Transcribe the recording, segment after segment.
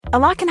A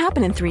lot can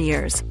happen in 3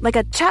 years, like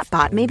a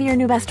chatbot may be your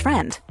new best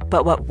friend.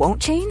 But what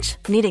won't change?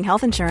 Needing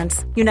health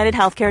insurance. United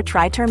Healthcare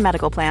Tri-Term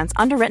Medical Plans,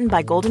 underwritten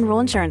by Golden Rule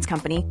Insurance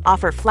Company,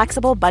 offer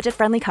flexible,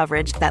 budget-friendly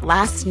coverage that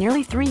lasts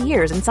nearly 3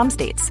 years in some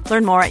states.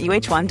 Learn more at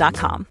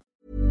uh1.com.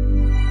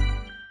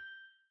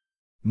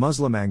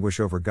 Muslim anguish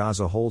over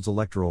Gaza holds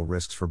electoral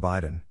risks for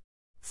Biden.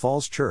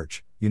 Falls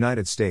Church,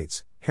 United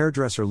States.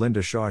 Hairdresser Linda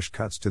Schausch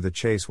cuts to the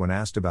chase when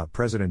asked about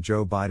President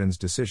Joe Biden's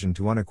decision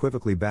to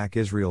unequivocally back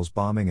Israel's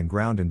bombing and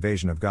ground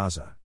invasion of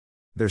Gaza.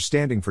 They're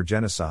standing for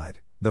genocide,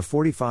 the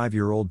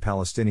 45-year-old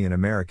Palestinian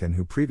American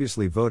who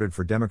previously voted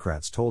for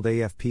Democrats told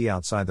AFP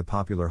outside the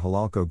popular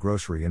Halalco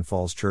grocery in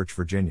Falls Church,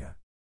 Virginia.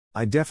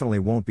 I definitely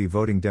won't be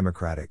voting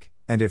Democratic,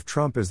 and if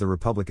Trump is the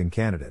Republican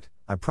candidate,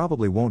 I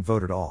probably won't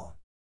vote at all.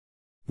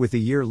 With a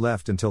year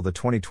left until the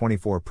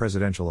 2024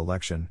 presidential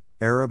election,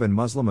 Arab and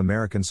Muslim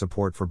American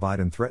support for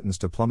Biden threatens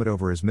to plummet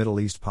over his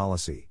Middle East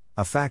policy,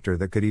 a factor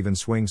that could even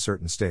swing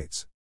certain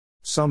states.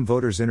 Some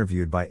voters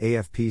interviewed by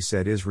AFP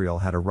said Israel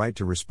had a right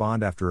to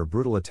respond after a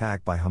brutal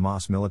attack by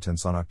Hamas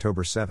militants on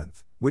October 7,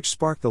 which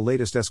sparked the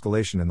latest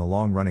escalation in the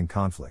long-running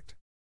conflict.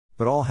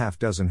 But all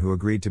half-dozen who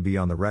agreed to be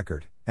on the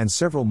record, and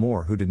several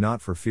more who did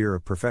not for fear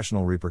of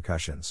professional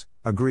repercussions,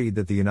 agreed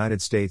that the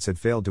United States had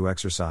failed to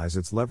exercise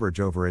its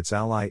leverage over its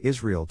ally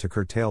Israel to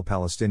curtail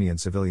Palestinian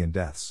civilian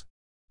deaths.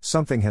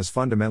 Something has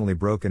fundamentally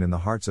broken in the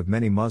hearts of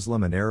many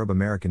Muslim and Arab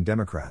American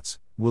Democrats,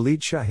 Waleed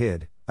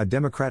Shahid, a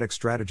Democratic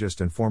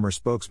strategist and former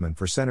spokesman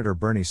for Senator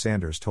Bernie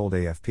Sanders told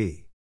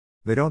AFP.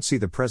 They don't see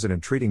the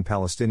president treating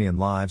Palestinian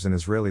lives and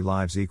Israeli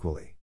lives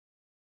equally.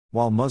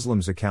 While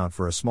Muslims account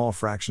for a small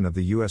fraction of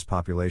the U.S.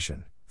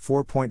 population,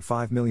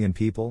 4.5 million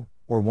people,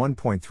 or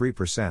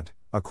 1.3%,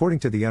 according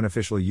to the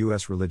unofficial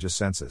U.S. religious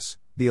census,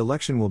 the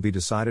election will be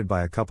decided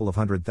by a couple of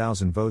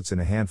 100,000 votes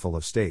in a handful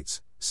of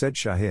states, said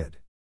Shahid.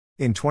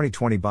 In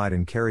 2020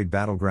 Biden carried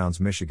battlegrounds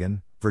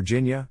Michigan,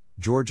 Virginia,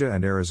 Georgia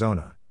and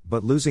Arizona,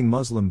 but losing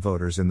Muslim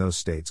voters in those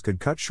states could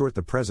cut short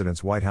the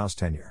president's White House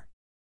tenure.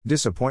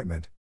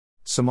 Disappointment.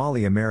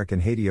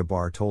 Somali-American Hadia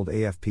Bar told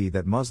AFP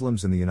that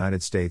Muslims in the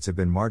United States have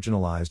been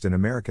marginalized in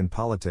American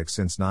politics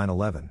since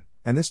 9/11,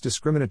 and this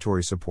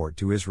discriminatory support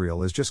to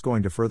Israel is just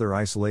going to further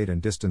isolate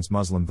and distance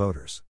Muslim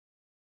voters.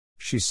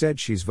 She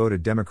said she's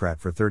voted Democrat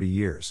for 30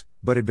 years,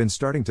 but had been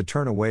starting to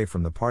turn away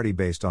from the party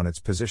based on its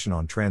position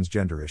on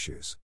transgender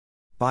issues.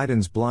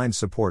 Biden's blind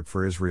support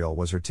for Israel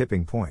was her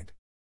tipping point.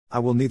 I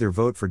will neither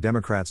vote for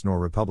Democrats nor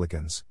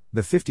Republicans,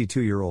 the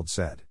 52-year-old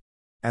said.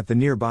 At the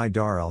nearby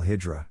Dar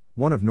al-Hijra,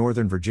 one of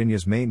Northern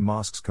Virginia's main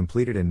mosques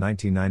completed in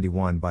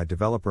 1991 by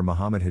developer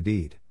Mohammed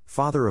Hadid,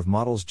 father of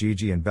models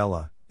Gigi and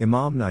Bella,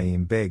 Imam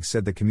Naeem Beg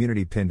said the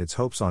community pinned its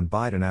hopes on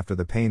Biden after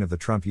the pain of the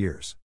Trump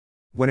years.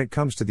 When it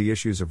comes to the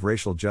issues of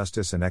racial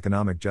justice and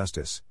economic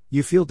justice,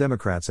 you feel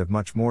Democrats have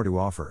much more to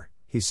offer,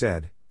 he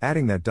said,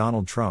 adding that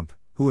Donald Trump,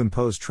 who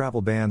imposed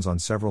travel bans on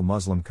several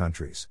Muslim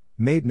countries,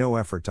 made no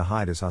effort to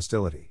hide his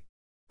hostility.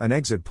 An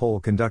exit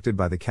poll conducted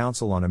by the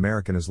Council on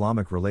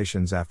American-Islamic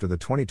Relations after the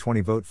 2020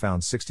 vote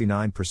found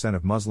 69%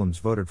 of Muslims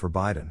voted for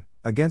Biden,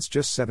 against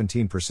just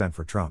 17%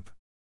 for Trump.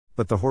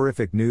 But the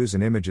horrific news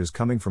and images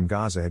coming from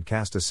Gaza had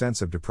cast a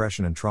sense of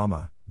depression and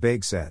trauma,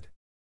 Beg said.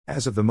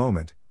 As of the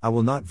moment, I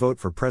will not vote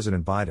for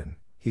President Biden,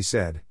 he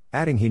said,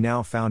 adding he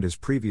now found his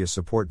previous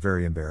support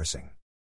very embarrassing.